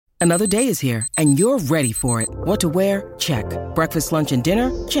Another day is here, and you're ready for it. What to wear? Check. Breakfast, lunch, and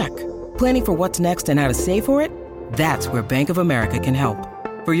dinner? Check. Planning for what's next and how to save for it? That's where Bank of America can help.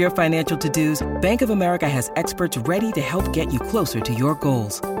 For your financial to-dos, Bank of America has experts ready to help get you closer to your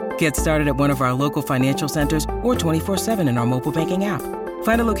goals. Get started at one of our local financial centers or 24/7 in our mobile banking app.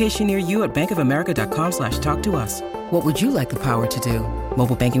 Find a location near you at bankofamerica.com/talktous. What would you like the power to do?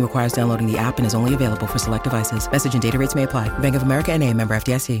 Mobile banking requires downloading the app and is only available for select devices. Message and data rates may apply. Bank of America N.A., member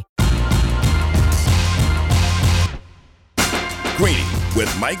FDIC. Greeny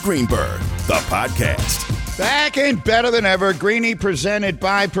with Mike Greenberg, the podcast. Back and better than ever. Greeny presented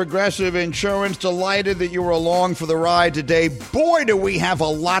by Progressive Insurance. Delighted that you were along for the ride today. Boy, do we have a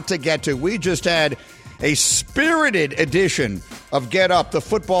lot to get to. We just had a spirited edition of Get Up. The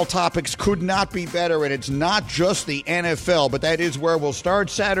football topics could not be better, and it's not just the NFL, but that is where we'll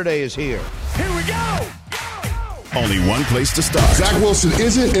start. Saturday is here. Here we go! Only one place to start. Zach Wilson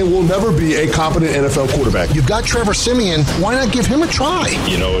isn't and will never be a competent NFL quarterback. You've got Trevor Siemian. Why not give him a try?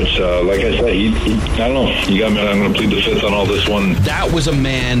 You know, it's like I said, I don't know. You got me. I'm going to plead the fifth on all this one. That was a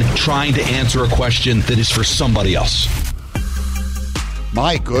man trying to answer a question that is for somebody else.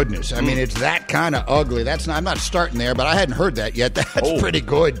 My goodness. I mean, it's that kind of ugly. I'm not starting there, but I hadn't heard that yet. That's pretty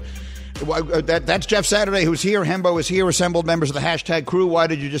good. That's Jeff Saturday, who's here. Hembo is here. Assembled members of the hashtag crew. Why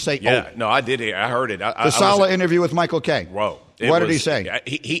did you just say, No, I did. I heard it. The Saleh interview with Michael Kay. Whoa. What did he say?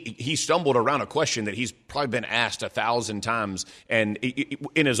 He stumbled around a question that he's probably been asked 1,000 times, and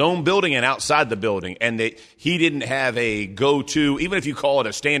in his own building and outside the building, and that he didn't have a go-to, even if you call it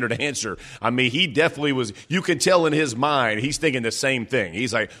a standard answer. I mean, he definitely was. You can tell in his mind he's thinking the same thing.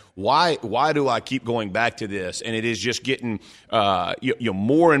 He's like, why do I keep going back to this? And it is just getting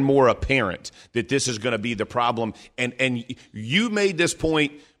more and more apparent that this is going to be the problem. And you made this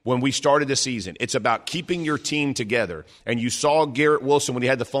point when we started the season. It's about keeping your team together. And you saw Garrett Wilson when he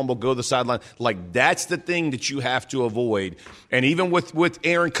had the fumble go to the sideline. Like, that's the thing that you have to avoid. And even with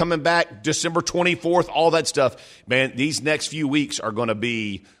Aaron coming back December 24th, all that stuff, man, these next few weeks are going to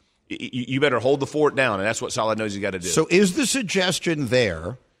be – you better hold the fort down, and that's what Saleh knows he's got to do. So is the suggestion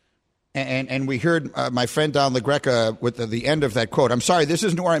there – and we heard my friend Don LaGreca with the end of that quote. I'm sorry, this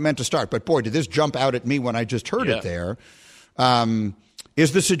isn't where I meant to start, but boy, did this jump out at me when I just heard it there.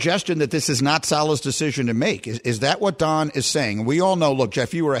 Is the suggestion that this is not Saleh's decision to make? Is that what Don is saying? We all know, look,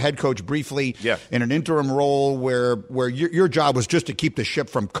 Jeff, you were a head coach briefly in an interim role where your job was just to keep the ship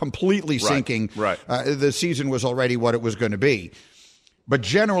from completely sinking. Right. The season was already what it was going to be. But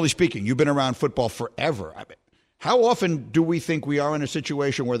generally speaking, you've been around football forever. I mean, how often do we think we are in a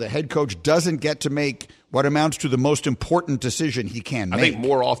situation where the head coach doesn't get to make what amounts to the most important decision he can make? I think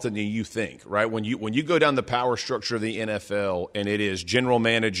more often than you think, right? When you go down the power structure of the NFL and it is general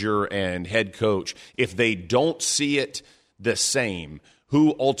manager and head coach, if they don't see it the same,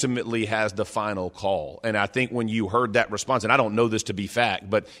 who ultimately has the final call? And I think when you heard that response, and I don't know this to be fact,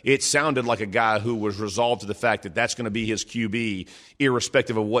 but it sounded like a guy who was resolved to the fact that that's going to be his QB,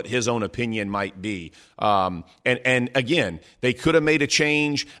 irrespective of what his own opinion might be. And again, they could have made a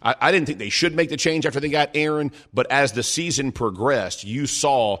change. I didn't think they should make the change after they got Aaron, but as the season progressed, you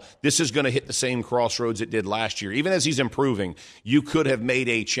saw this is going to hit the same crossroads it did last year. Even as he's improving, you could have made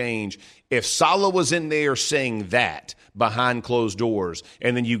a change. If Saleh was in there saying that behind closed doors,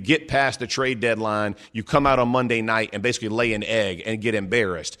 and then you get past the trade deadline, you come out on Monday night and basically lay an egg and get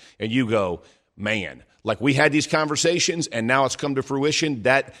embarrassed, and you go, man, like we had these conversations and now it's come to fruition,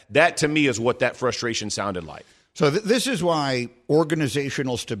 that to me is what that frustration sounded like. So this is why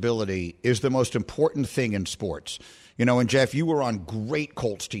organizational stability is the most important thing in sports. You know, and Jeff, you were on great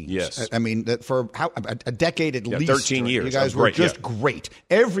Colts teams. Yes. I mean, for a decade at least. 13 years. You guys were just great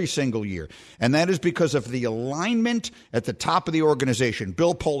every single year. And that is because of the alignment at the top of the organization.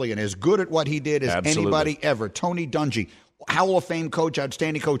 Bill Polian, as good at what he did as anybody ever. Tony Dungy, Hall of Fame coach,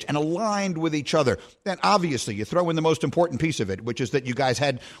 outstanding coach, and aligned with each other. Then obviously you throw in the most important piece of it, which is that you guys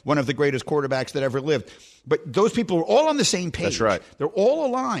had one of the greatest quarterbacks that ever lived. But those people are all on the same page. That's right. They're all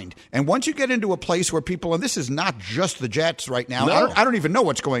aligned. And once you get into a place where people, and this is not just the Jets right now. No. I don't even know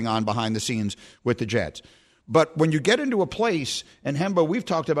what's going on behind the scenes with the Jets. But when you get into a place, and Hembo, we've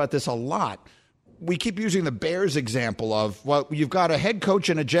talked about this a lot, we keep using the Bears example of, well, you've got a head coach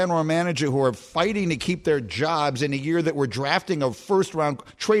and a general manager who are fighting to keep their jobs in a year that we're drafting a first round,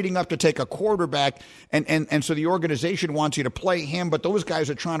 trading up to take a quarterback, and so the organization wants you to play him, but those guys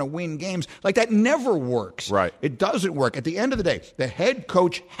are trying to win games. Like, that never works. Right. It doesn't work. At the end of the day, the head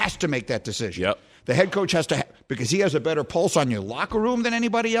coach has to make that decision. Yep. The head coach has to, because he has a better pulse on your locker room than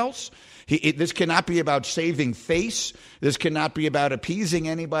anybody else. This cannot be about saving face. This cannot be about appeasing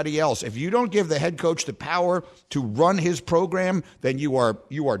anybody else. If you don't give the head coach the power to run his program, then you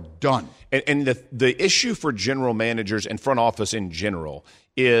are done. And the issue for general managers and front office in general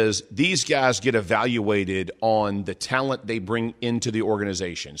is these guys get evaluated on the talent they bring into the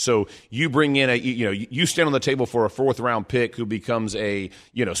organization. So you bring in you stand on the table for a 4th round pick who becomes a,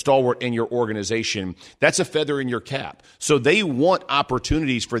 stalwart in your organization. That's a feather in your cap. So they want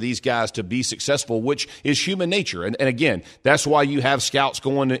opportunities for these guys to be successful, which is human nature. And again, that's why you have scouts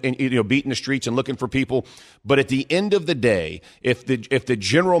going and beating the streets and looking for people. But at the end of the day, if the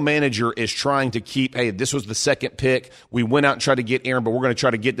general manager is trying to keep, hey, this was the 2nd pick, we went out and tried to get Aaron, but we're going to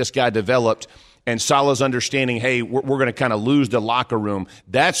try to get this guy developed, and Salah's understanding, hey, we're going to kind of lose the locker room,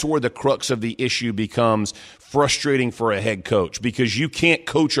 that's where the crux of the issue becomes frustrating for a head coach, because you can't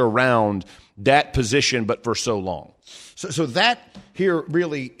coach around that position but for so long. So that here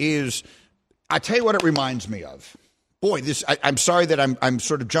really is, I tell you what it reminds me of. Boy, I'm sorry that I'm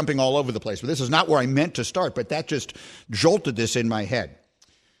sort of jumping all over the place, but this is not where I meant to start, but that just jolted this in my head.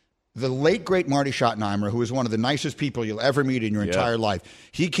 The late, great Marty Schottenheimer, who is one of the nicest people you'll ever meet in your entire life,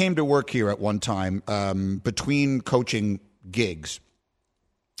 he came to work here at one time between coaching gigs.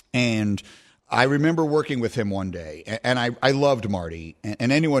 And I remember working with him one day, and I loved Marty,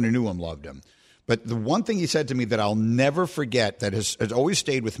 and anyone who knew him loved him. But the one thing he said to me that I'll never forget that has always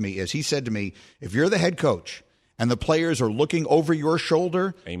stayed with me is he said to me, if you're the head coach and the players are looking over your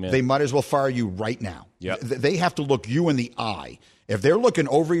shoulder, Amen. They might as well fire you right now. Yep. They have to look you in the eye. If they're looking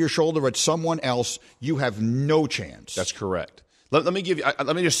over your shoulder at someone else, you have no chance. That's correct. Let me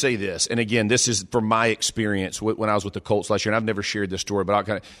just say this, and again, this is from my experience when I was with the Colts last year, and I've never shared this story,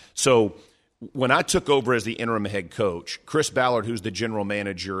 but so when I took over as the interim head coach, Chris Ballard, who's the general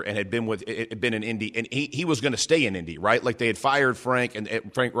manager and had been in Indy, and he was going to stay in Indy, right? Like they had fired Frank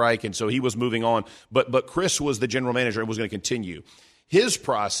Reich, and so he was moving on, but Chris was the general manager and was going to continue. His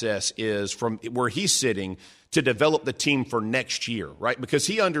process is from where he's sitting to develop the team for next year, right? Because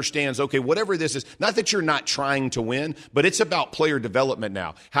he understands, okay, whatever this is, not that you're not trying to win, but it's about player development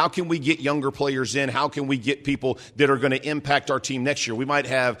now. How can we get younger players in? How can we get people that are going to impact our team next year? We might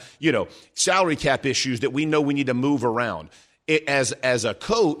have, salary cap issues that we know we need to move around. As a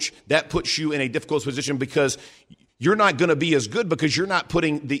coach, that puts you in a difficult position because you're not going to be as good because you're not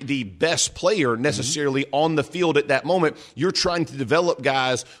putting the best player necessarily on the field at that moment. You're trying to develop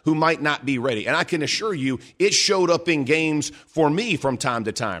guys who might not be ready. And I can assure you, it showed up in games for me from time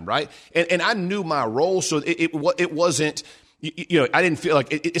to time, right? And I knew my role, so it wasn't – I didn't feel like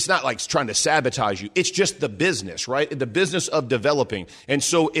it's not like trying to sabotage you. It's just the business, right? The business of developing. And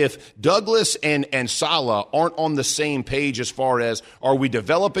so if Douglas and Saleh aren't on the same page as far as are we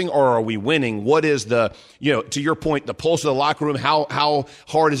developing or are we winning, what is the, to your point, the pulse of the locker room, how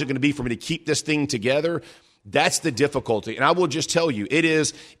hard is it going to be for me to keep this thing together? That's the difficulty. And I will just tell you, it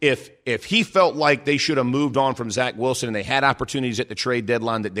is if he felt like they should have moved on from Zach Wilson and they had opportunities at the trade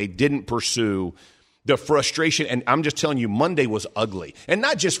deadline that they didn't pursue, the frustration, and I'm just telling you, Monday was ugly. And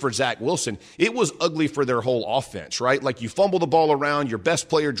not just for Zach Wilson. It was ugly for their whole offense, right? Like you fumble the ball around, your best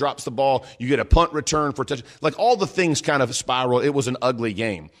player drops the ball, you get a punt return for a touchdown. Like all the things kind of spiral. It was an ugly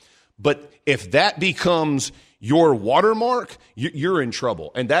game. But if that becomes your watermark, you're in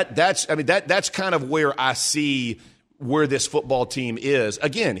trouble. And that's kind of where I see where this football team is.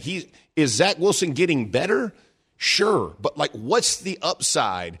 Again, is Zach Wilson getting better? Sure. But like what's the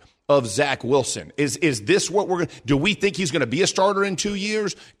upside of Zach Wilson? Is this what we're going to do? We think he's going to be a starter in 2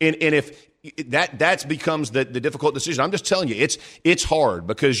 years? And if that becomes the difficult decision, I'm just telling you, it's hard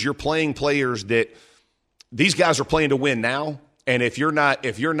because you're playing players that these guys are playing to win now. And if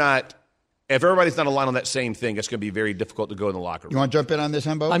everybody's not aligned on that same thing, it's going to be very difficult to go in the locker room. You want to jump in on this,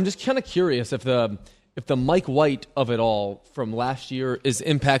 Hembo? I'm just kind of curious if the Mike White of it all from last year is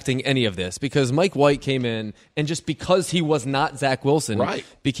impacting any of this, because Mike White came in and just because he was not Zach Wilson,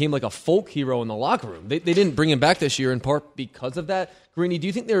 became like a folk hero in the locker room. They didn't bring him back this year in part because of that. Greeny, do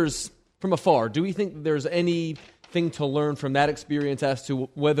you think from afar, do we think there's anything to learn from that experience as to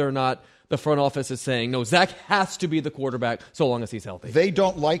whether or not the front office is saying, no, Zach has to be the quarterback so long as he's healthy? They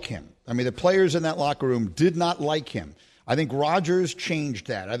don't like him. I mean, the players in that locker room did not like him. I think Rodgers changed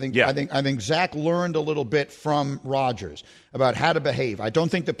that. I think Zach learned a little bit from Rodgers about how to behave. I don't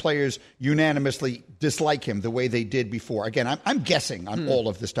think the players unanimously dislike him the way they did before. Again, I'm guessing on all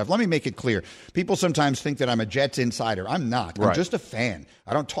of this stuff. Let me make it clear. People sometimes think that I'm a Jets insider. I'm not. I'm just a fan.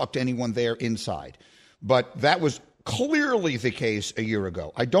 I don't talk to anyone there inside. But that was clearly the case a year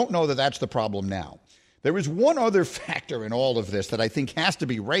ago. I don't know that that's the problem now. There is one other factor in all of this that I think has to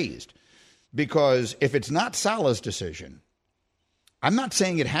be raised. Because if it's not Saleh's decision, I'm not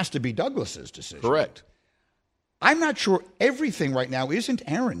saying it has to be Douglas's decision. Correct. I'm not sure everything right now isn't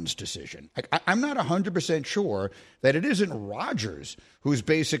Aaron's decision. I'm not 100% sure that it isn't Rodgers who's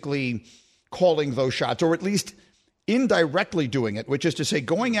basically calling those shots, or at least indirectly doing it, which is to say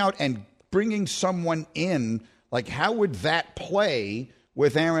going out and bringing someone in. Like, how would that play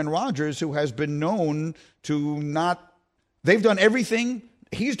with Aaron Rodgers, who has been known to not – they've done everything.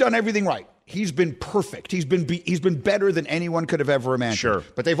 He's done everything right. He's been perfect. He's been better than anyone could have ever imagined. Sure.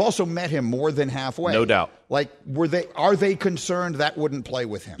 But they've also met him more than halfway. No doubt. Like, are they concerned that wouldn't play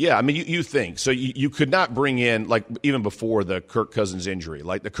with him? Yeah, I mean, you think. So you could not bring in, like, even before the Kirk Cousins injury,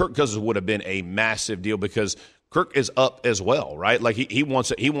 like the Kirk Cousins would have been a massive deal because Kirk is up as well, right? Like he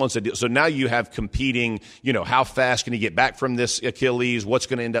wants a deal. So now you have competing, how fast can he get back from this Achilles? What's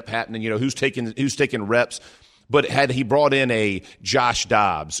going to end up happening? Who's taking reps? But had he brought in a Josh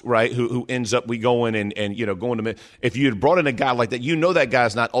Dobbs, right, who ends up going and going to – if you had brought in a guy like that, that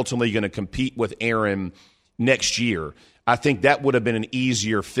guy's not ultimately going to compete with Aaron next year. I think that would have been an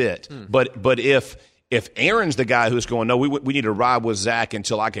easier fit. But if Aaron's the guy who's going, no, we need to ride with Zach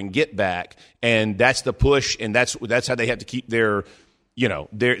until I can get back, and that's the push, and that's how they have to keep their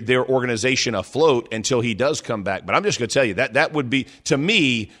organization afloat until he does come back. But I'm just going to tell you that would be, to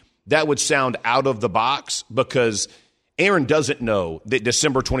me, that would sound out of the box because Aaron doesn't know that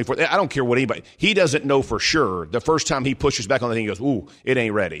December 24th, I don't care what anybody, he doesn't know for sure. The first time he pushes back on the thing, he goes, ooh, it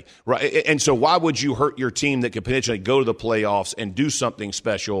ain't ready. Right? And so why would you hurt your team that could potentially go to the playoffs and do something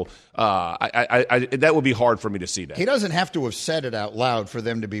special? That would be hard for me to see that. He doesn't have to have said it out loud for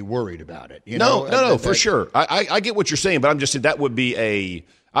them to be worried about it. No, for sure. I get what you're saying, but I'm just saying that would be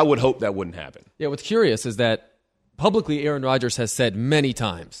I would hope that wouldn't happen. Yeah, what's curious is that publicly Aaron Rodgers has said many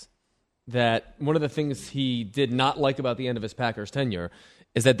times that one of the things he did not like about the end of his Packers tenure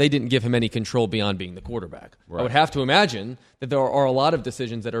is that they didn't give him any control beyond being the quarterback. Right. I would have to imagine that there are a lot of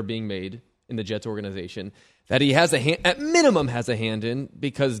decisions that are being made in the Jets organization that he has at minimum has a hand in,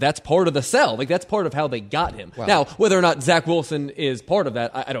 because that's part of the sell. Like, that's part of how they got him. Wow. Now, whether or not Zach Wilson is part of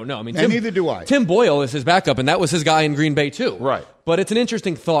that, I don't know. I mean, neither do I. Tim Boyle is his backup, and that was his guy in Green Bay too. Right. But it's an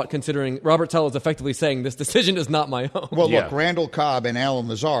interesting thought considering Robert Saleh is effectively saying this decision is not my own. Well, look, Randall Cobb and Alan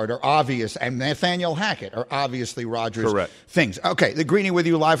Lazard are obvious, and Nathaniel Hackett are obviously Rodgers' things. Okay, the Greenie with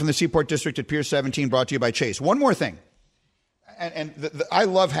you live from the Seaport District at Pier 17, brought to you by Chase. One more thing. And I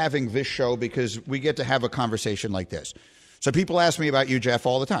love having this show because we get to have a conversation like this. So people ask me about you, Jeff,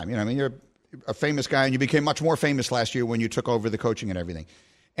 all the time. You're a famous guy, and you became much more famous last year when you took over the coaching and everything.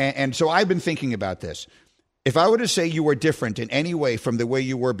 And so I've been thinking about this. If I were to say you were different in any way from the way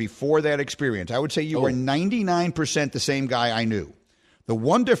you were before that experience, I would say you were 99% the same guy I knew. The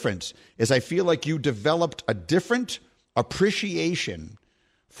one difference is I feel like you developed a different appreciation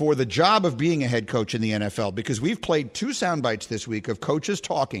for the job of being a head coach in the NFL, because we've played 2 sound bites this week of coaches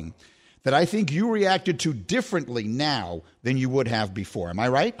talking that I think you reacted to differently now than you would have before. Am I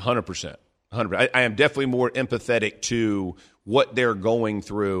right? 100%. 100%. I am definitely more empathetic to what they're going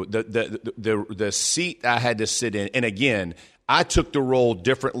through, the seat I had to sit in. And again, I took the role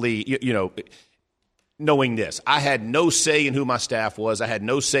differently, knowing this. I had no say in who my staff was. I had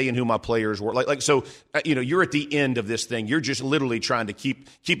no say in who my players were. So, you're at the end of this thing. You're just literally trying to keep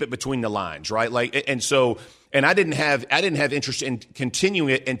it between the lines, right? And I didn't have interest in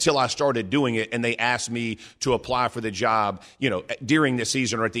continuing it until I started doing it, and they asked me to apply for the job, during the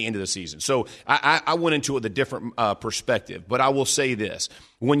season or at the end of the season. So I went into it with a different perspective. But I will say this: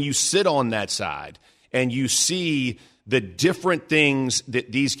 when you sit on that side and you see the different things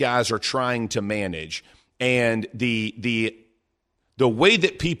that these guys are trying to manage, and the way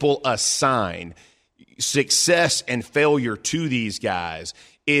that people assign success and failure to these guys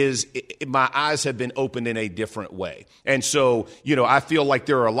my eyes have been opened in a different way. And so, I feel like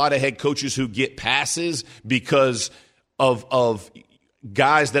there are a lot of head coaches who get passes because of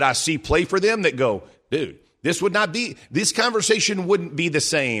guys that I see play for them that go, dude, this conversation wouldn't be the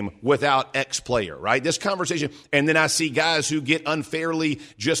same without X player, right? This conversation. And then I see guys who get unfairly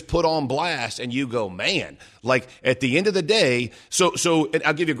just put on blast, and you go, man, like at the end of the day. So and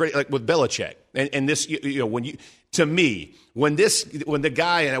I'll give you a great, like with Belichick and this, when the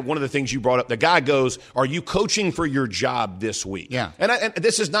guy, and one of the things you brought up, the guy goes, are you coaching for your job this week? Yeah. And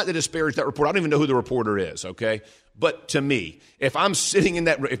this is not to disparage that report. I don't even know who the reporter is. Okay. But to me, if I'm sitting in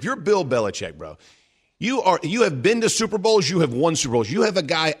that, if you're Bill Belichick, bro, you have been to Super Bowls, you have won Super Bowls. You have a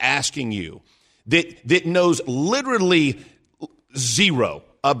guy asking you that knows literally zero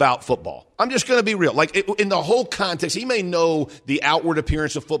about football. I'm just going to be real. Like in the whole context, he may know the outward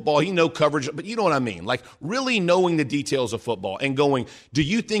appearance of football. He know coverage, but you know what I mean? Like really knowing the details of football and going, do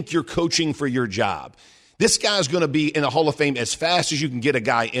you think you're coaching for your job? this guy's going to be in the Hall of Fame as fast as you can get a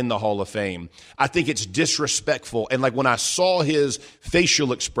guy in the Hall of Fame. I think it's disrespectful. And like when I saw his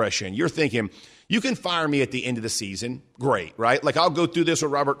facial expression, you're thinking, you can fire me at the end of the season. Great, right? Like I'll go through this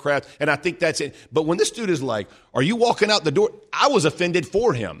with Robert Kraft, and I think that's it. But when this dude is like, are you walking out the door? I was offended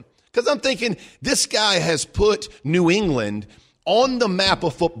for him because I'm thinking this guy has put New England on the map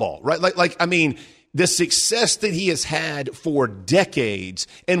of football, right? I mean, the success that he has had for decades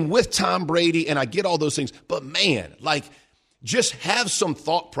and with Tom Brady, and I get all those things, but man, like just have some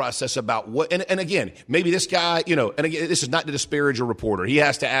thought process about what, and again, maybe this guy, and again, this is not to disparage a reporter. He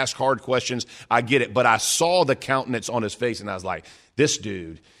has to ask hard questions. I get it. But I saw the countenance on his face and I was like, this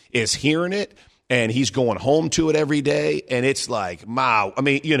dude is hearing it and he's going home to it every day. And it's like, wow. I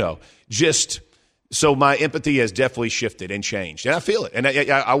mean, so my empathy has definitely shifted and changed, and I feel it, and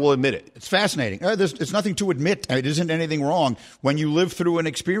I will admit it. It's fascinating. It's nothing to admit. It isn't anything wrong. When you live through an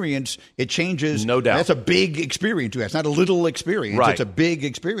experience, it changes. No doubt. That's a big experience. It's not a little experience. Right. It's a big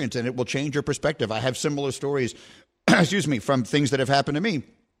experience, and it will change your perspective. I have similar stories, from things that have happened to me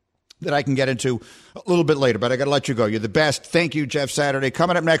that I can get into a little bit later, but I got to let you go. You're the best. Thank you, Jeff Saturday.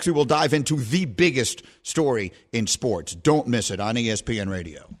 Coming up next, we will dive into the biggest story in sports. Don't miss it on ESPN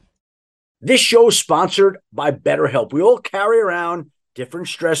Radio. This show is sponsored by BetterHelp. We all carry around different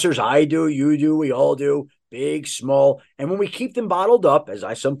stressors. I do, you do, we all do, big, small. And when we keep them bottled up, as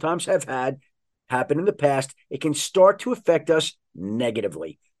I sometimes have had happen in the past, it can start to affect us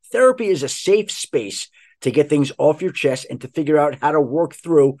negatively. Therapy is a safe space to get things off your chest and to figure out how to work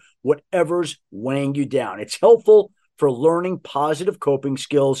through whatever's weighing you down. It's helpful for learning positive coping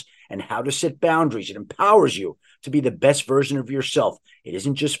skills and how to set boundaries. It empowers you to be the best version of yourself. It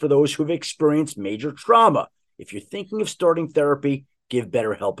isn't just for those who have experienced major trauma. If you're thinking of starting therapy, give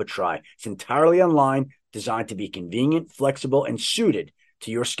BetterHelp a try. It's entirely online, designed to be convenient, flexible, and suited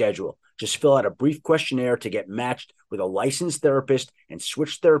to your schedule. Just fill out a brief questionnaire to get matched with a licensed therapist and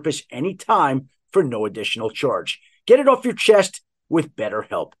switch therapists anytime for no additional charge. Get it off your chest with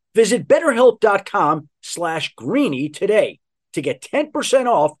BetterHelp. Visit BetterHelp.com/Greeny today to get 10%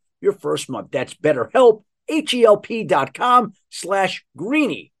 off your first month. That's BetterHelp,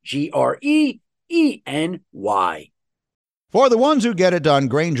 HELP.com/Greeny, GREENY. For the ones who get it done,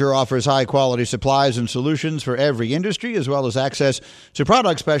 Grainger offers high-quality supplies and solutions for every industry, as well as access to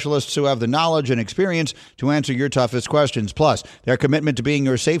product specialists who have the knowledge and experience to answer your toughest questions. Plus, their commitment to being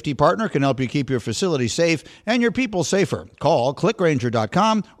your safety partner can help you keep your facility safe and your people safer. Call,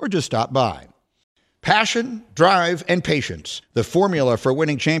 clickgrainger.com, or just stop by. Passion, drive, and patience. The formula for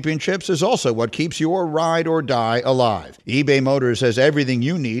winning championships is also what keeps your ride or die alive. eBay Motors has everything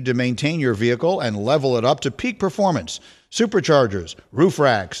you need to maintain your vehicle and level it up to peak performance. Superchargers, roof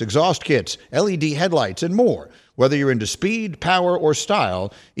racks, exhaust kits, LED headlights, and more. Whether you're into speed, power, or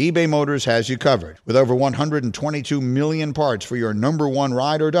style, eBay Motors has you covered. With over 122 million parts for your number one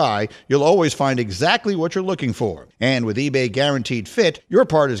ride or die, you'll always find exactly what you're looking for. And with eBay Guaranteed Fit, your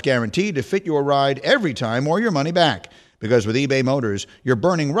part is guaranteed to fit your ride every time or your money back. Because with eBay Motors, you're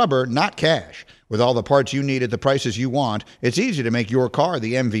burning rubber, not cash. With all the parts you need at the prices you want, it's easy to make your car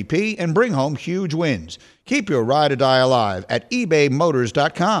the MVP and bring home huge wins. Keep your ride or die alive at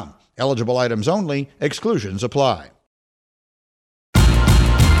ebaymotors.com. Eligible items only. Exclusions apply.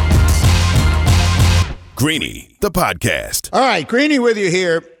 Greeny, the podcast. All right, Greeny with you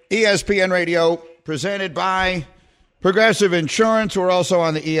here. ESPN Radio, presented by Progressive Insurance. We're also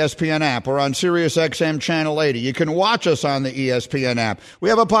on the ESPN app. We're on Sirius XM Channel 80. You can watch us on the ESPN app. We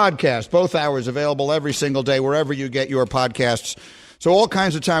have a podcast, both hours available every single day, wherever you get your podcasts. So all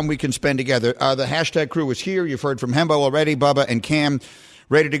kinds of time we can spend together. The hashtag crew is here. You've heard from Hembo already, Bubba and Cam,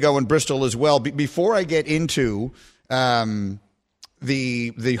 ready to go in Bristol as well. Before I get into the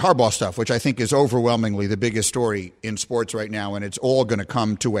Harbaugh stuff, which I think is overwhelmingly the biggest story in sports right now, and it's all going to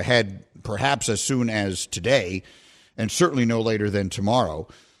come to a head perhaps as soon as today, and certainly no later than tomorrow.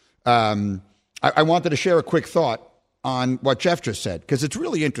 I wanted to share a quick thought on what Jeff just said, because it's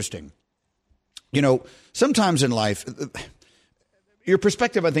really interesting. You know, sometimes in life, your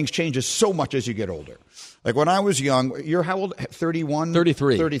perspective on things changes so much as you get older. Like when I was young, you're how old? 31?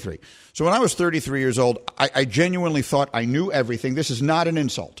 33. 33. So when I was 33 years old, I genuinely thought I knew everything. This is not an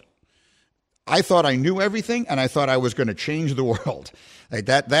insult. I thought I knew everything, and I thought I was going to change the world. Like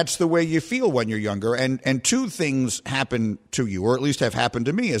that's the way you feel when you're younger. And two things happen to you, or at least have happened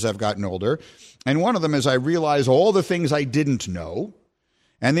to me as I've gotten older. And one of them is I realize all the things I didn't know.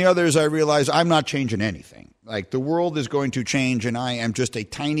 And the other is I realize I'm not changing anything. Like the world is going to change, and I am just a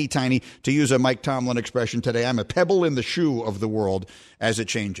tiny, to use a Mike Tomlin expression today, I'm a pebble in the shoe of the world as it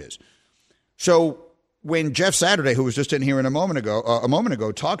changes. So when Jeff Saturday, who was just in here a moment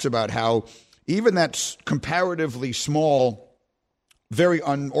ago, talks about how even that comparatively small, very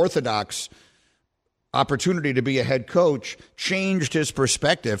unorthodox opportunity to be a head coach changed his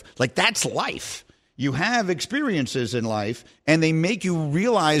perspective. Like, that's life. You have experiences in life, and they make you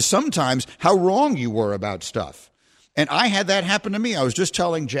realize sometimes how wrong you were about stuff. And I had that happen to me. I was just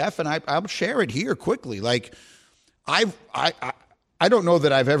telling Jeff, and I'll share it here quickly. Like, I don't know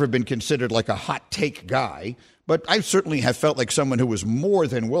that I've ever been considered like a hot take guy, but I certainly have felt like someone who was more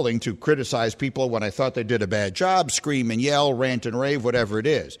than willing to criticize people when I thought they did a bad job, scream and yell, rant and rave, whatever it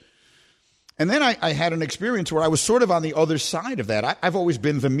is. And then I had an experience where I was sort of on the other side of that. I've always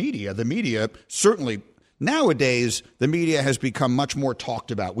been the media. The media, certainly nowadays, the media has become much more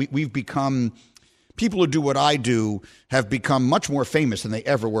talked about. We've become, people who do what I do have become much more famous than they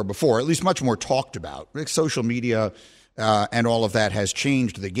ever were before, at least much more talked about. Social media and all of that has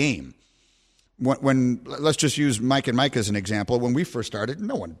changed the game. When let's just use Mike and Mike as an example. When we first started,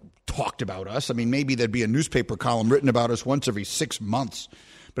 no one talked about us. I mean, maybe there'd be a newspaper column written about us once every 6 months.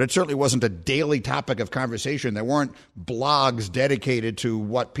 But it certainly wasn't a daily topic of conversation. There weren't blogs dedicated to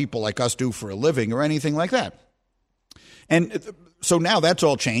what people like us do for a living or anything like that. And so now that's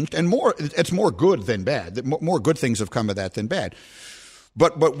all changed, and it's more good than bad. More good things have come of that than bad.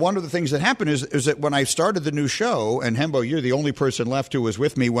 But one of the things that happened is that when I started the new show, and Hembo, you're the only person left who was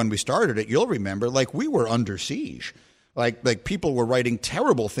with me when we started it, you'll remember, like, we were under siege. Like people were writing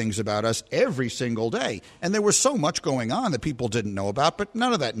terrible things about us every single day. And there was so much going on that people didn't know about, but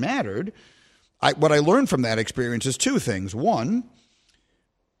none of that mattered. What I learned from that experience is two things. One,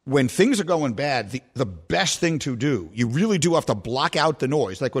 when things are going bad, the best thing to do, you really do have to block out the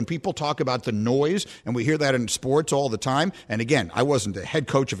noise. Like when people talk about the noise, and we hear that in sports all the time. And again, I wasn't the head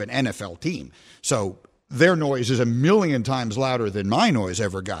coach of an NFL team, so their noise is a million times louder than my noise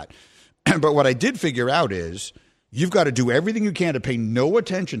ever got. But what I did figure out is, you've got to do everything you can to pay no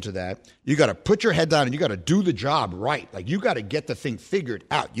attention to that. You got to put your head down and you got to do the job right. Like, you got to get the thing figured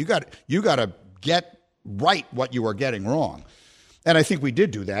out. You got to get right what you are getting wrong. And I think we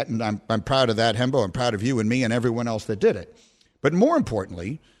did do that, and I'm proud of that, Hembo. I'm proud of you and me and everyone else that did it. But more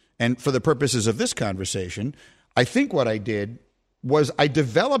importantly, and for the purposes of this conversation, I think what I did was I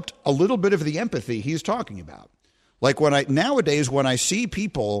developed a little bit of the empathy he's talking about. Like, nowadays when I see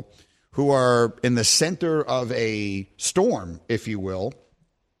people who are in the center of a storm, if you will,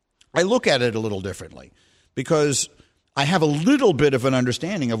 I look at it a little differently, because I have a little bit of an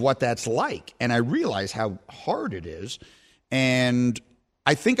understanding of what that's like, and I realize how hard it is, and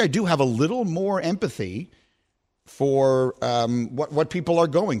I think I do have a little more empathy for what people are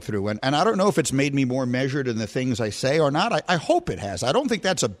going through, and I don't know if it's made me more measured in the things I say or not. I hope it has. I don't think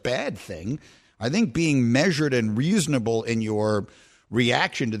that's a bad thing. I think being measured and reasonable in your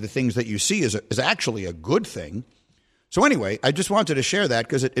reaction to the things that you see is actually a good thing. So anyway, I just wanted to share that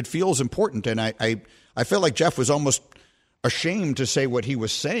because it feels important, and I felt like Jeff was almost ashamed to say what he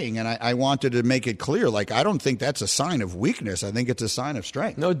was saying, and I wanted to make it clear, like, I don't think that's a sign of weakness. I think it's a sign of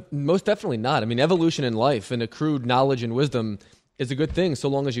strength. No, most definitely not. I mean, evolution in life and accrued knowledge and wisdom is a good thing so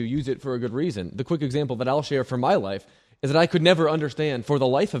long as you use it for a good reason. The quick example that I'll share from my life is that I could never understand for the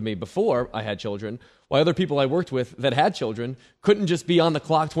life of me before I had children why other people I worked with that had children couldn't just be on the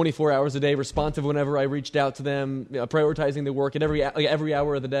clock 24 hours a day, responsive whenever I reached out to them, prioritizing their work at every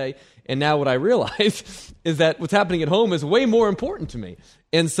hour of the day. And now what I realize is that what's happening at home is way more important to me.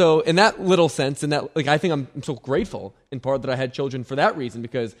 And so in that little sense, and that, like, I think I'm so grateful in part that I had children for that reason,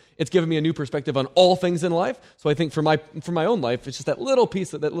 because it's given me a new perspective on all things in life. So I think for my own life, it's just that little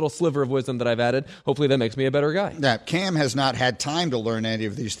piece, that little sliver of wisdom that I've added. Hopefully that makes me a better guy. Now, Cam has not had time to learn any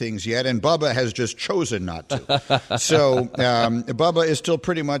of these things yet, and Bubba has just chosen not to. So Bubba is still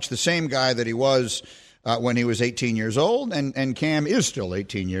pretty much the same guy that he was when he was 18 years old, and Cam is still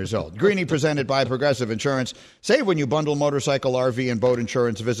 18 years old. Greeny presented by Progressive Insurance. Save when you bundle motorcycle, RV, and boat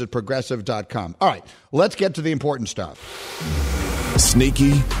insurance. Visit Progressive.com. All right, let's get to the important stuff.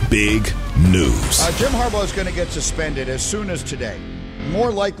 Sneaky big news. Jim Harbaugh is going to get suspended as soon as today.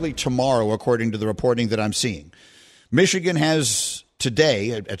 More likely tomorrow, according to the reporting that I'm seeing. Michigan has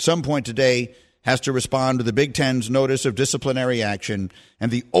today, at some point today, has to respond to the Big Ten's notice of disciplinary action,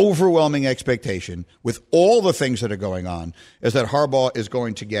 and the overwhelming expectation with all the things that are going on is that Harbaugh is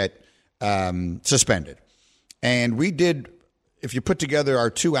going to get suspended. And we did, if you put together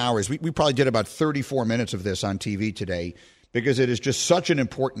our 2 hours, we probably did about 34 minutes of this on TV today, because it is just such an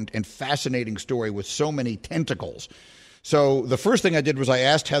important and fascinating story with so many tentacles. So the first thing I did was I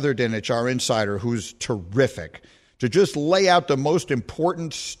asked Heather Dinich, our insider, who's terrific, to just lay out the most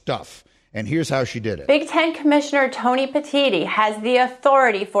important stuff. And here's how she did it. Big Ten Commissioner Tony Petitti has the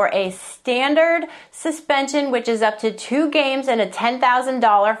authority for a standard suspension, which is up to 2 games and a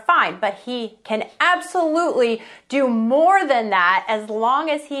 $10,000 fine. But he can absolutely do more than that as long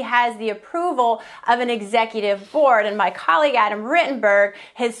as he has the approval of an executive board. And my colleague Adam Rittenberg,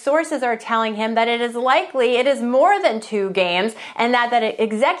 his sources are telling him that it is likely it is more than 2 games, and that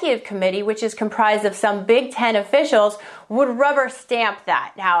executive committee, which is comprised of some Big Ten officials, would rubber stamp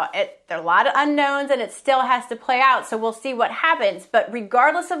that. Now, there are a lot of unknowns and it still has to play out, so we'll see what happens. But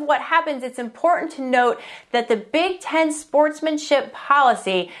regardless of what happens, it's important to note that the Big Ten sportsmanship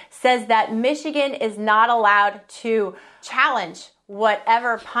policy says that Michigan is not allowed to challenge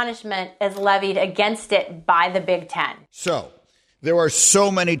whatever punishment is levied against it by the Big Ten. So there are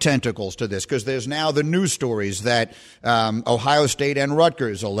so many tentacles to this because there's now the news stories that Ohio State and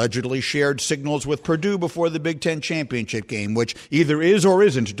Rutgers allegedly shared signals with Purdue before the Big Ten championship game, which either is or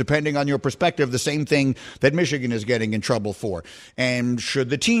isn't, depending on your perspective, the same thing that Michigan is getting in trouble for. And should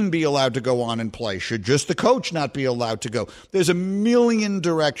the team be allowed to go on and play? Should just the coach not be allowed to go? There's a million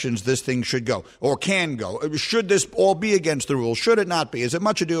directions this thing should go or can go. Should this all be against the rules? Should it not be? Is it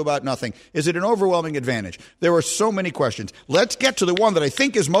much ado about nothing? Is it an overwhelming advantage? There are so many questions. Let's get to the one that I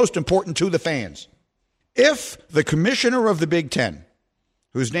think is most important to the fans. If the commissioner of the Big Ten,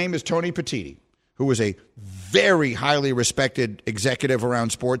 whose name is Tony Petitti, who was a very highly respected executive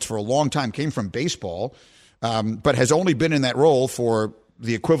around sports for a long time, came from baseball, but has only been in that role for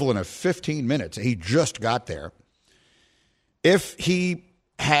the equivalent of 15 minutes. He just got there. If he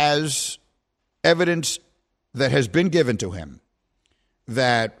has evidence that has been given to him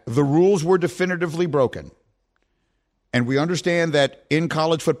that the rules were definitively broken, and we understand that in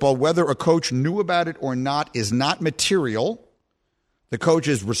college football, whether a coach knew about it or not is not material. The coach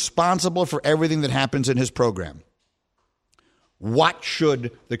is responsible for everything that happens in his program. What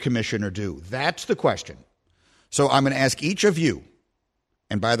should the commissioner do? That's the question. So I'm going to ask each of you,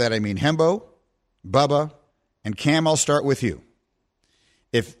 and by that I mean Hembo, Bubba, and Cam, I'll start with you.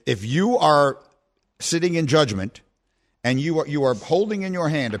 If you are sitting in judgment and you are holding in your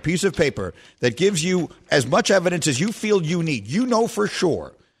hand a piece of paper that gives you as much evidence as you feel you need, you know for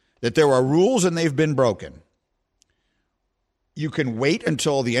sure that there are rules and they've been broken. You can wait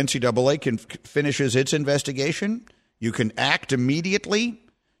until the NCAA finishes its investigation. You can act immediately.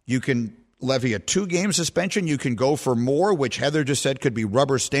 You can levy a 2-game suspension. You can go for more, which Heather just said could be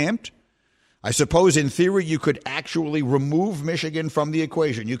rubber stamped. I suppose in theory you could actually remove Michigan from the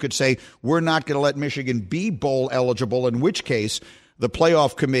equation. You could say we're not going to let Michigan be bowl eligible, in which case the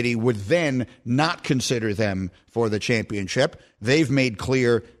playoff committee would then not consider them for the championship. They've made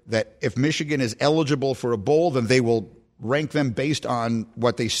clear that if Michigan is eligible for a bowl, then they will rank them based on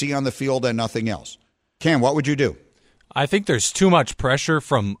what they see on the field and nothing else. Cam, what would you do? I think there's too much pressure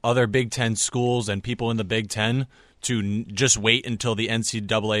from other Big Ten schools and people in the Big Ten to just wait until the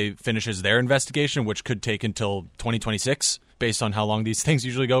NCAA finishes their investigation, which could take until 2026 based on how long these things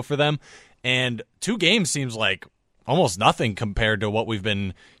usually go for them. And 2 games seems like almost nothing compared to what we've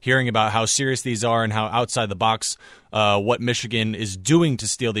been hearing about how serious these are and how outside the box what Michigan is doing to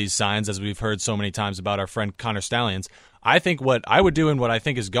steal these signs, as we've heard so many times about our friend Connor Stallions. I think what I would do and what I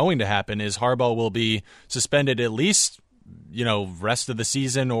think is going to happen is Harbaugh will be suspended at least rest of the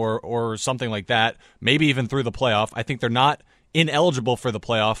season or something like that, maybe even through the playoff. I think they're not ineligible for the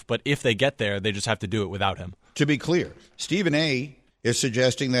playoff, but if they get there, they just have to do it without him. To be clear, Stephen A. is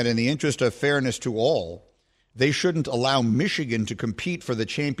suggesting that in the interest of fairness to all, they shouldn't allow Michigan to compete for the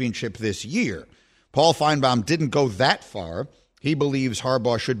championship this year. Paul Feinbaum didn't go that far. He believes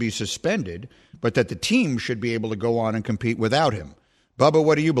Harbaugh should be suspended, but that the team should be able to go on and compete without him. Bubba,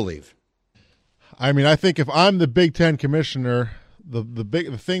 what do you believe? I mean, I think if I'm the Big Ten commissioner,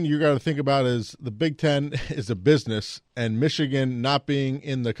 the thing you got to think about is the Big Ten is a business, and Michigan not being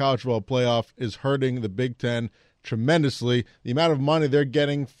in the college football playoff is hurting the Big Ten tremendously. The amount of money they're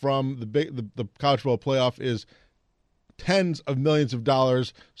getting from the college football playoff is tens of millions of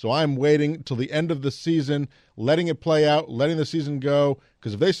dollars. So I'm waiting till the end of the season, letting it play out, letting the season go,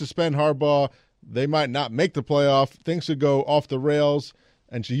 because if they suspend Harbaugh, they might not make the playoff. Things could go off the rails.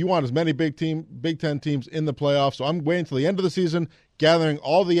 And so you want as many Big Ten teams in the playoffs. So I'm waiting till the end of the season, gathering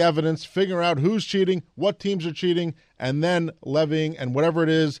all the evidence, figuring out who's cheating, what teams are cheating, and then levying and whatever it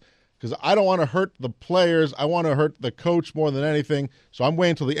is, because I don't want to hurt the players. I want to hurt the coach more than anything. So I'm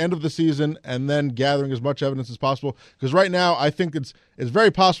waiting until the end of the season and then gathering as much evidence as possible. Because right now I think it's very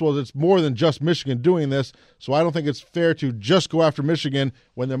possible that it's more than just Michigan doing this. So I don't think it's fair to just go after Michigan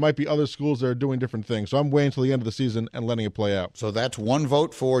when there might be other schools that are doing different things. So I'm waiting until the end of the season and letting it play out. So that's one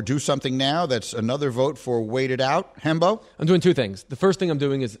vote for do something now. That's another vote for wait it out. Hembo? I'm doing two things. The first thing I'm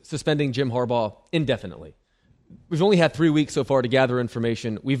doing is suspending Jim Harbaugh indefinitely. We've only had 3 weeks so far to gather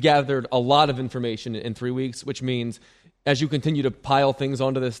information. We've gathered a lot of information in 3 weeks, which means as you continue to pile things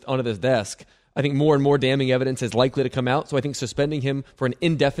onto this desk, I think more and more damning evidence is likely to come out. So I think suspending him for an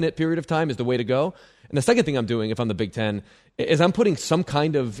indefinite period of time is the way to go. And the second thing I'm doing, if I'm the Big Ten, is I'm putting some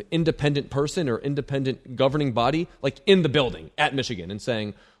kind of independent person or independent governing body like in the building at Michigan and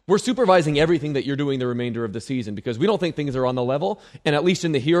saying, we're supervising everything that you're doing the remainder of the season because we don't think things are on the level. And at least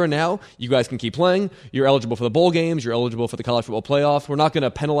in the here and now, you guys can keep playing. You're eligible for the bowl games. You're eligible for the college football playoff. We're not going to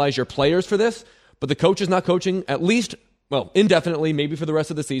penalize your players for this, but the coach is not coaching at least, indefinitely, maybe for the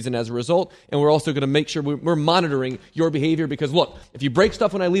rest of the season as a result. And we're also going to make sure we're monitoring your behavior because, look, if you break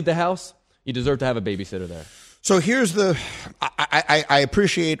stuff when I leave the house, you deserve to have a babysitter there. So here's I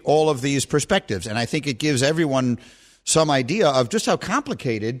appreciate all of these perspectives, and I think it gives everyone some idea of just how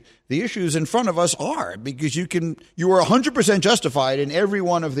complicated the issues in front of us are, because you are 100% justified in every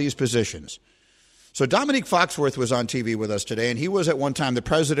one of these positions. So Dominique Foxworth was on TV with us today, and he was at one time the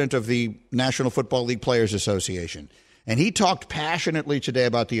president of the National Football League Players Association. And he talked passionately today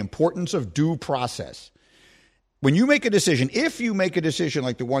about the importance of due process. When you make a decision, if you make a decision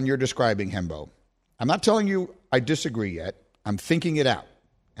like the one you're describing, Hembo, I'm not telling you I disagree yet. I'm thinking it out,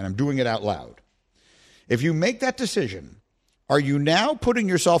 and I'm doing it out loud. If you make that decision, are you now putting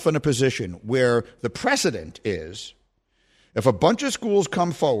yourself in a position where the precedent is if a bunch of schools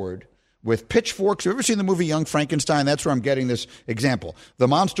come forward with pitchforks? Have you ever seen the movie Young Frankenstein? That's where I'm getting this example. The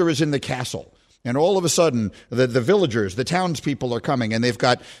monster is in the castle. And all of a sudden, the villagers, the townspeople are coming, and they've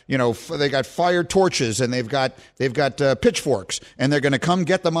got fire torches, and they've got pitchforks, and they're going to come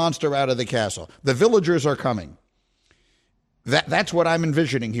get the monster out of the castle. The villagers are coming. That's what I'm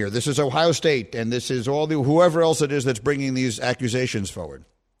envisioning here. This is Ohio State, and this is whoever else it is that's bringing these accusations forward.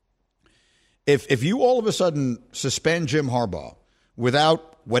 If you all of a sudden suspend Jim Harbaugh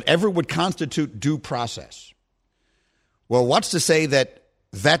without whatever would constitute due process, well, what's to say that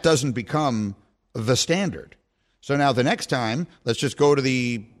doesn't become the standard? So now the next time, let's just go to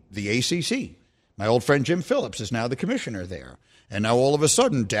the ACC. My old friend Jim Phillips is now the commissioner there. And now all of a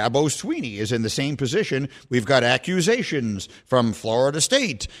sudden, Dabo Swinney is in the same position. We've got accusations from Florida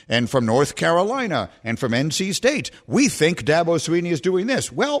State and from North Carolina and from NC State. We think Dabo Swinney is doing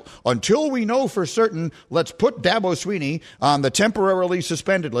this. Well, until we know for certain, let's put Dabo Swinney on the temporarily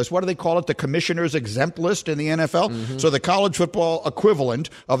suspended list. What do they call it? The commissioner's exempt list in the NFL? Mm-hmm. So the college football equivalent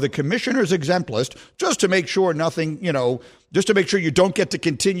of the commissioner's exempt list, just to make sure just to make sure you don't get to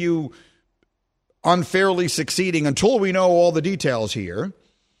continue unfairly succeeding until we know all the details here.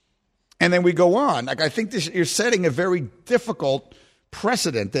 And then we go on. I think you're setting a very difficult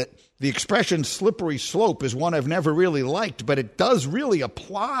precedent. That the expression slippery slope is one I've never really liked, but it does really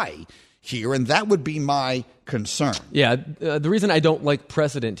apply here, and that would be my concern. Yeah, the reason I don't like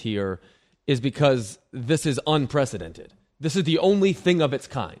precedent here is because this is unprecedented. This is the only thing of its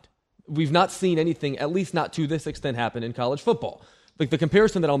kind. We've not seen anything, at least not to this extent, happen in college football. Like, the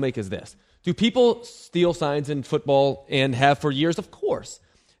comparison that I'll make is this. Do people steal signs in football and have for years? Of course.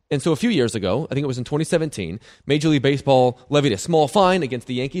 And so a few years ago, I think it was in 2017, Major League Baseball levied a small fine against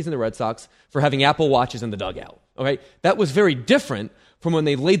the Yankees and the Red Sox for having Apple Watches in the dugout. Okay? That was very different from when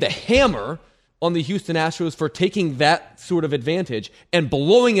they laid the hammer on the Houston Astros for taking that sort of advantage and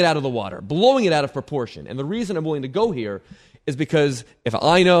blowing it out of the water, blowing it out of proportion. And the reason I'm willing to go here is because if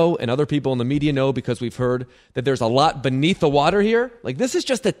I know and other people in the media know, because we've heard that there's a lot beneath the water here, like this is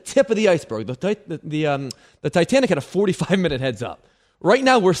just the tip of the iceberg. The Titanic had a 45-minute heads up. Right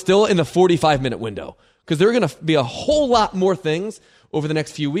now, we're still in the 45-minute window because there are going to be a whole lot more things over the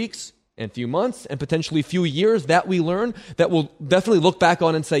next few weeks and few months and potentially few years that we learn that we'll definitely look back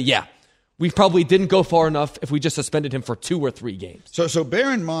on and say, yeah, we probably didn't go far enough if we just suspended him for 2 or 3 games. So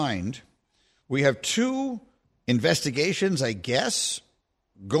bear in mind, we have 2 investigations, I guess,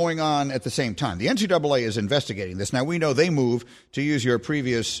 going on at the same time. The NCAA is investigating this. Now, we know they move, to use your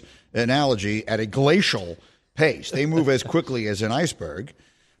previous analogy, at a glacial pace. They move as quickly as an iceberg.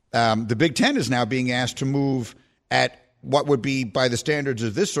 The Big Ten is now being asked to move at what would be, by the standards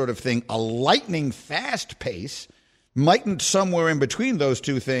of this sort of thing, a lightning fast pace. Mightn't somewhere in between those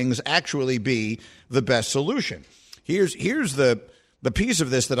two things actually be the best solution? Here's the piece of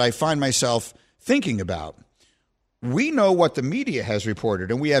this that I find myself thinking about. we know what the media has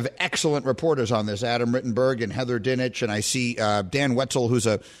reported, and we have excellent reporters on this, Adam Rittenberg and Heather Dinich, and I see Dan Wetzel, who's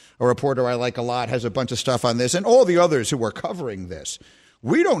a reporter I like a lot, has a bunch of stuff on this, and all the others who are covering this.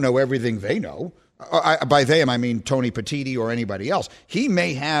 We don't know everything they know. By them, I mean Tony Petitti or anybody else. He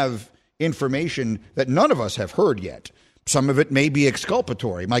may have information that none of us have heard yet. Some of it may be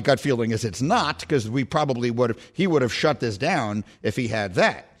exculpatory. My gut feeling is it's not, because he would have shut this down if he had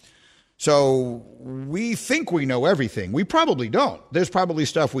that. So we think we know everything. We probably don't. There's probably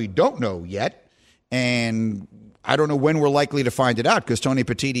stuff we don't know yet, and I don't know when we're likely to find it out, because Tony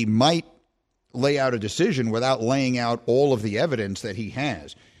Petitti might lay out a decision without laying out all of the evidence that he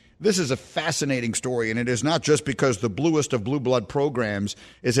has. This is a fascinating story, and it is not just because the bluest of blue blood programs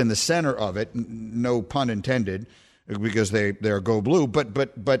is in the center of it, no pun intended, because they're go blue,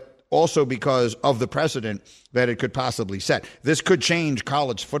 but also because of the precedent that it could possibly set. This could change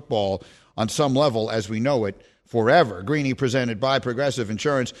college football on some level as we know it forever. Greeny presented by Progressive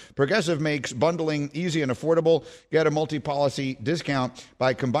Insurance. Progressive makes bundling easy and affordable. Get a multi-policy discount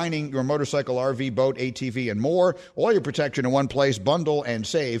by combining your motorcycle, RV, boat, ATV, and more. All your protection in one place. Bundle and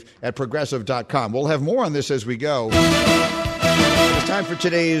save at Progressive.com. We'll have more on this as we go. It's time for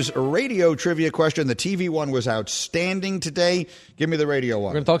today's radio trivia question. The TV one was outstanding today. Give me the radio one.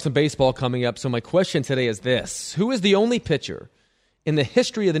 We're going to talk some baseball coming up. So my question today is this. Who is the only pitcher in the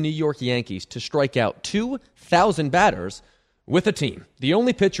history of the New York Yankees to strike out 2,000 batters with a team? The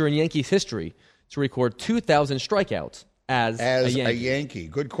only pitcher in Yankees history to record 2,000 strikeouts as a Yankee.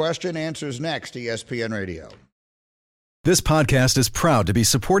 Good question. Answers next. ESPN Radio. This podcast is proud to be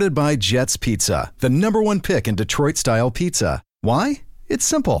supported by Jets Pizza, the #1 pick in Detroit-style pizza. Why? It's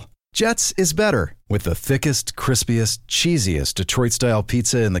simple. Jets is better. With the thickest, crispiest, cheesiest Detroit-style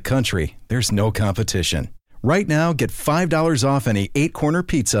pizza in the country, there's no competition. Right now, get $5 off any 8-corner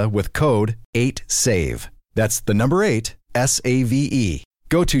pizza with code 8SAVE. That's the number 8, SAVE.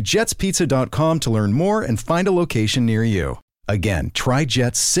 Go to jetspizza.com to learn more and find a location near you. Again, try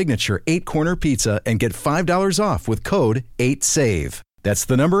Jet's signature 8-corner pizza and get $5 off with code 8SAVE. That's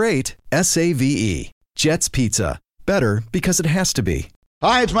the number 8, SAVE. Jet's Pizza. Better because it has to be.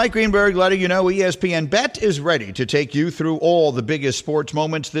 Hi, it's Mike Greenberg letting you know ESPN Bet is ready to take you through all the biggest sports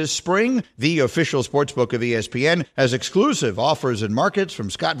moments this spring. The official sportsbook of ESPN has exclusive offers and markets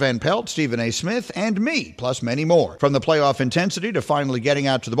from Scott Van Pelt, Stephen A. Smith, and me, plus many more. From the playoff intensity to finally getting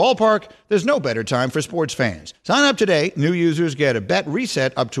out to the ballpark, there's no better time for sports fans. Sign up today. New users get a bet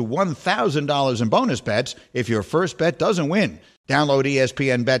reset up to $1,000 in bonus bets if your first bet doesn't win. Download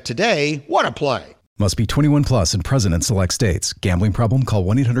ESPN Bet today. What a play. Must be 21 plus and present in select states. Gambling problem? Call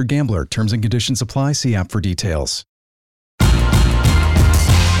 1-800-GAMBLER. Terms and conditions apply. See app for details.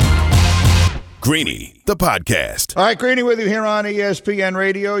 Greeny, the podcast. All right, Greeny with you here on ESPN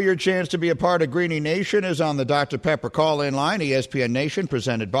Radio. Your chance to be a part of Greeny Nation is on the Dr. Pepper call-in line. ESPN Nation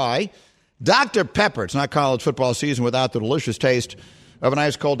presented by Dr. Pepper. It's not college football season without the delicious taste of an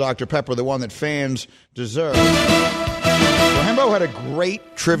ice cold Dr. Pepper, the one that fans deserve. Hembo had a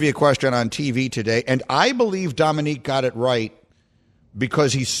great trivia question on TV today, and I believe Dominique got it right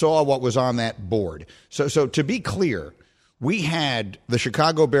because he saw what was on that board. So to be clear, we had the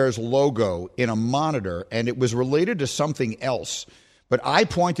Chicago Bears logo in a monitor, and it was related to something else. But I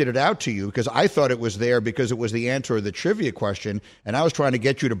pointed it out to you because I thought it was there because it was the answer of the trivia question, and I was trying to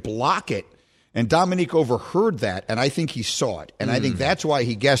get you to block it. And Dominique overheard that, and I think he saw it. And I think that's why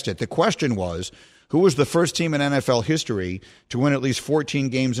he guessed it. The question was, who was the first team in NFL history to win at least 14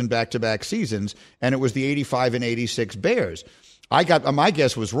 games in back-to-back seasons? And it was the 85 and 86 Bears. My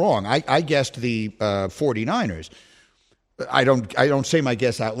guess was wrong. I guessed the 49ers. I don't say my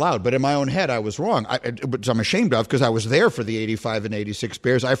guess out loud, but in my own head I was wrong, which I'm ashamed of because I was there for the 85 and 86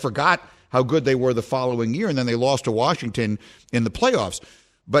 Bears. I forgot how good they were the following year, and then they lost to Washington in the playoffs.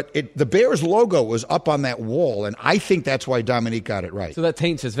 But the Bears logo was up on that wall, and I think that's why Dominique got it right. So that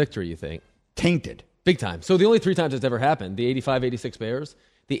taints his victory, you think? Tainted. Big time. So the only 3 times it's ever happened, the 85-86 Bears,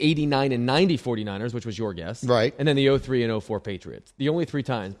 the 89 and 90 49ers, which was your guess. Right. And then the 03 and 04 Patriots. The only 3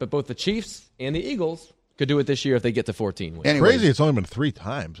 times. But both the Chiefs and the Eagles could do it this year if they get to 14 wins. Anyways, crazy, it's only been 3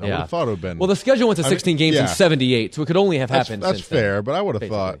 times. I would have thought it would have been. Well, the schedule went to 16 games in 78, so it could only have happened That's since fair, then, but I would have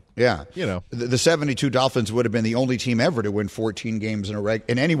thought, the 72 Dolphins would have been the only team ever to win 14 games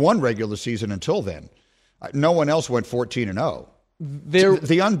in any one regular season until then. No one else went 14-0.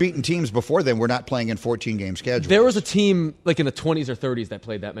 The unbeaten teams before then were not playing in 14-game schedules. There was a team like in the 20s or 30s that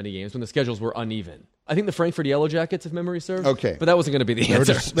played that many games when the schedules were uneven. I think the Frankfurt Yellow Jackets, if memory serves. Okay. But that wasn't going to be the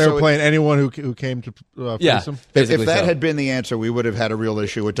answer. They were playing anyone who came to face them? If that had been the answer, we would have had a real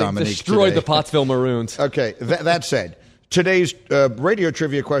issue with Dominique destroyed today. the Pottsville Maroons. Okay, that said, Today's radio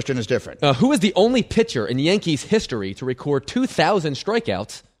trivia question is different. Who is the only pitcher in Yankees history to record 2,000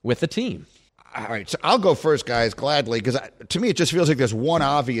 strikeouts with the team? All right, so I'll go first, guys, gladly, because to me it just feels like there's one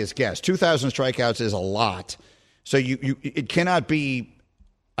obvious guess. 2,000 strikeouts is a lot. So it cannot be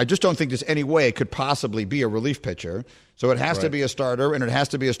 – I just don't think there's any way it could possibly be a relief pitcher. So it has to be a starter, and it has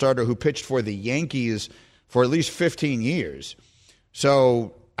to be a starter who pitched for the Yankees for at least 15 years.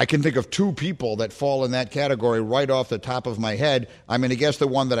 So I can think of two people that fall in that category right off the top of my head. I'm going to guess the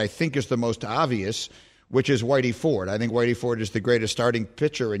one that I think is the most obvious, which is Whitey Ford. I think Whitey Ford is the greatest starting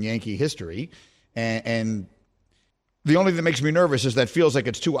pitcher in Yankee history. And the only thing that makes me nervous is that feels like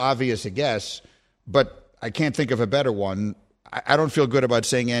it's too obvious a guess, but I can't think of a better one. I don't feel good about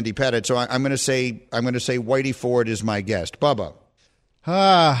saying Andy Pettitte, so I'm going to say Whitey Ford is my guest. Bubba.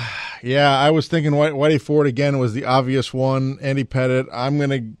 Yeah, I was thinking Whitey Ford again was the obvious one. Andy Pettitte. I'm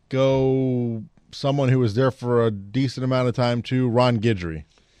going to go someone who was there for a decent amount of time too, Ron Guidry.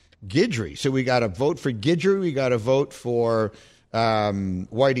 Guidry. So we got a vote for Guidry. We got a vote for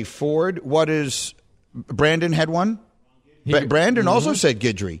Whitey Ford. What is Brandon had one? Brandon also said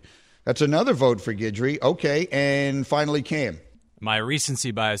Guidry. That's another vote for Guidry. Okay, and finally Cam. My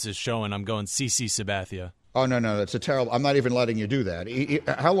recency bias is showing. I'm going CC Sabathia. Oh, no, that's a terrible – I'm not even letting you do that.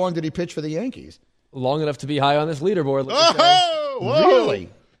 How long did he pitch for the Yankees? Long enough to be high on this leaderboard. Really?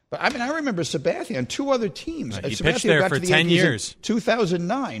 But, I mean, I remember Sabathia on two other teams. He pitched there for 10 years.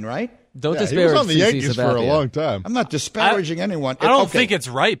 2009, right? Don't disparage he was on the Yankees Sabathia for a long time. I'm not disparaging anyone. I don't think it's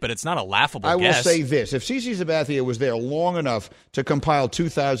right, but it's not a laughable guess. I will say this. If CC Sabathia was there long enough to compile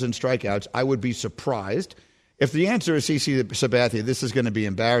 2,000 strikeouts, I would be surprised. If the answer is CC Sabathia, this is going to be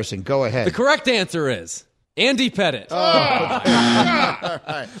embarrassing. Go ahead. The correct answer is Andy Pettitte.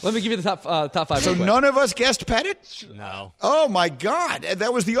 Right. Let me give you the top five. So none of us guessed Pettitte? No. Oh, my God.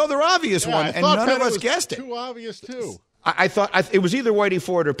 That was the other obvious one, and none of us guessed it. Too obvious, too. I thought it was either Whitey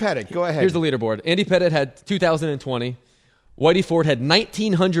Ford or Pettitte. Go ahead. Here's the leaderboard. Andy Pettitte had 2,020. Whitey Ford had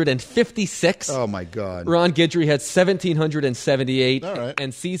 1,956. Oh, my God. Ron Guidry had 1,778. All right.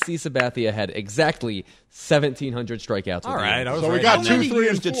 And CC Sabathia had exactly 1,700 strikeouts. All right. So we got 2, 3, How many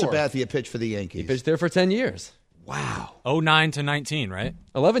years and did 4? Sabathia pitch for the Yankees? He pitched there for 10 years. Wow. 09 to 19, right?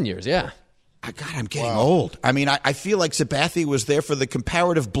 11 years, yeah. God, I'm getting old. I mean, I feel like Sabathia was there for the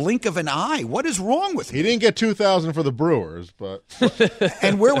comparative blink of an eye. What is wrong with him? He didn't get 2,000 for the Brewers, but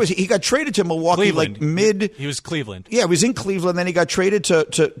and where was he? He got traded to Milwaukee Cleveland. like mid. He was Cleveland. Yeah, he was in Cleveland. Then he got traded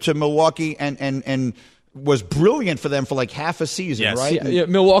to Milwaukee and was brilliant for them for like half a season, Yes. right? Yeah,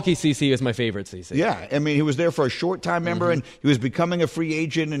 Milwaukee CC is my favorite CC. Yeah, I mean, he was there for a short time, remember, and he was becoming a free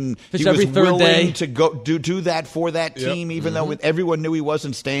agent, and Pitched he was every third willing day. to go do that for that team, even though everyone knew he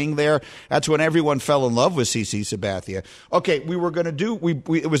wasn't staying there. That's when everyone fell in love with CC Sabathia. Okay, we were going to do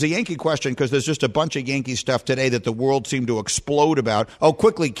it was a Yankee question because there's just a bunch of Yankee stuff today that the world seemed to explode about. Oh,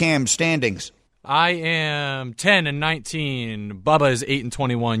 quickly, Cam, standings. I am 10 and 19. Bubba is 8 and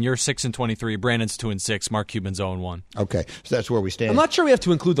 21. You're 6 and 23. Brandon's 2 and 6. Mark Cuban's 0 and 1. Okay, so that's where we stand. I'm not sure we have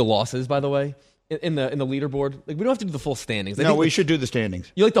to include the losses, by the way, in the leaderboard. Like, we don't have to do the full standings. No, we should do the standings.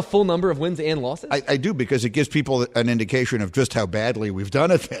 You like the full number of wins and losses? I do, because it gives people an indication of just how badly we've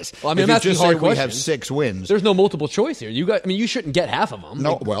done at this. Well, I mean, if I'm you asking just hard say questions. we have 6 wins. There's no multiple choice here. You shouldn't get half of them.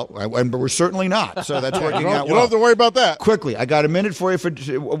 No, but we're certainly not. So that's working out well. You don't have to worry about that. Quickly, I got a minute for you for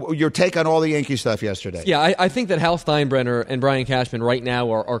your take on all the Yankee stuff yesterday. Yeah, I think that Hal Steinbrenner and Brian Cashman right now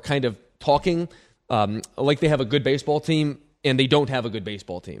are kind of talking like they have a good baseball team, and they don't have a good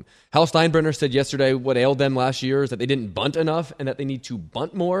baseball team. Hal Steinbrenner said yesterday what ailed them last year is that they didn't bunt enough and that they need to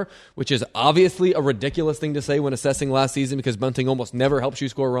bunt more, which is obviously a ridiculous thing to say when assessing last season because bunting almost never helps you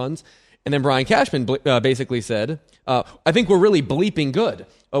score runs. And then Brian Cashman basically said, I think we're really bleeping good,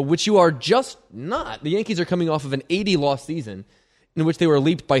 which you are just not. The Yankees are coming off of an 80-loss season in which they were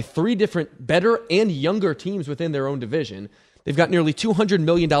leaped by 3 different better and younger teams within their own division. They've got nearly $200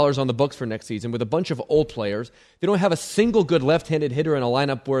 million on the books for next season with a bunch of old players. They don't have a single good left-handed hitter in a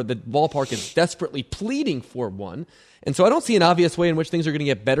lineup where the ballpark is desperately pleading for one. And so I don't see an obvious way in which things are going to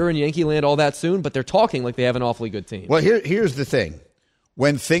get better in Yankee land all that soon, but they're talking like they have an awfully good team. Well, here's the thing.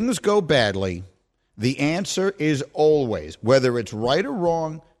 When things go badly, the answer is always, whether it's right or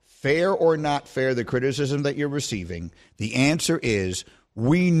wrong, fair or not fair, the criticism that you're receiving, the answer is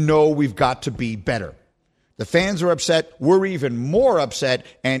we know we've got to be better. The fans are upset. We're even more upset,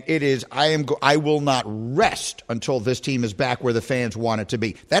 and it is. I will not rest until this team is back where the fans want it to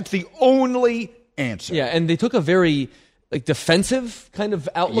be. That's the only answer. Yeah, and they took a very defensive kind of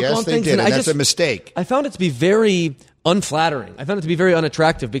outlook on things. Yes, they did, and that's a mistake. I found it to be very unflattering. I found it to be very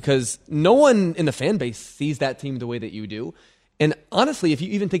unattractive because no one in the fan base sees that team the way that you do. And honestly, if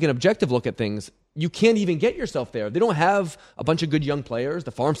you even take an objective look at things, you can't even get yourself there. They don't have a bunch of good young players.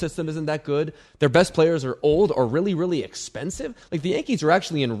 The farm system isn't that good. Their best players are old or really, really expensive. Like, the Yankees are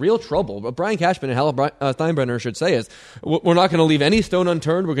actually in real trouble. What Brian Cashman and Hal Steinbrenner should say is, we're not going to leave any stone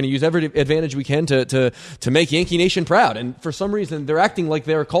unturned. We're going to use every advantage we can to make Yankee Nation proud. And for some reason, they're acting like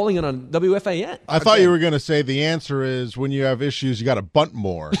they're calling it on WFAN. I thought you were going to say the answer is when you have issues, you got to bunt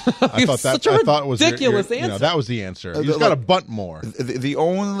more. I thought that it was ridiculous answer. That was the answer. You just got to bunt more. The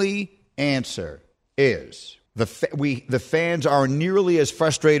only answer is the fans are nearly as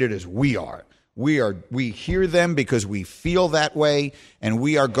frustrated as we are. We hear them because we feel that way, and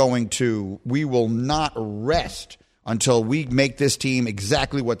we will not rest until we make this team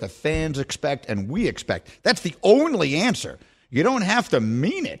exactly what the fans expect and we expect. That's the only answer. You don't have to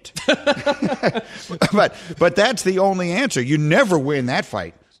mean it. but that's the only answer. You never win that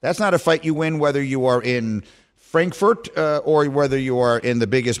fight. That's not a fight you win whether you are in Frankfurt or whether you are in the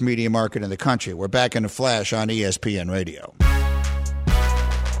biggest media market in the country. We're back in a flash on ESPN Radio.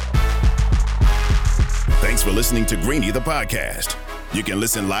 Thanks for listening to Greeny the podcast. You can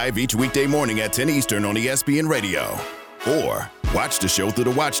listen live each weekday morning at 10 Eastern on ESPN Radio. Or watch the show through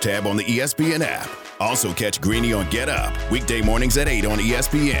the Watch tab on the ESPN app. Also catch Greeny on Get Up, weekday mornings at 8 on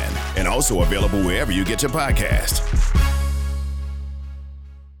ESPN. And also available wherever you get your podcast.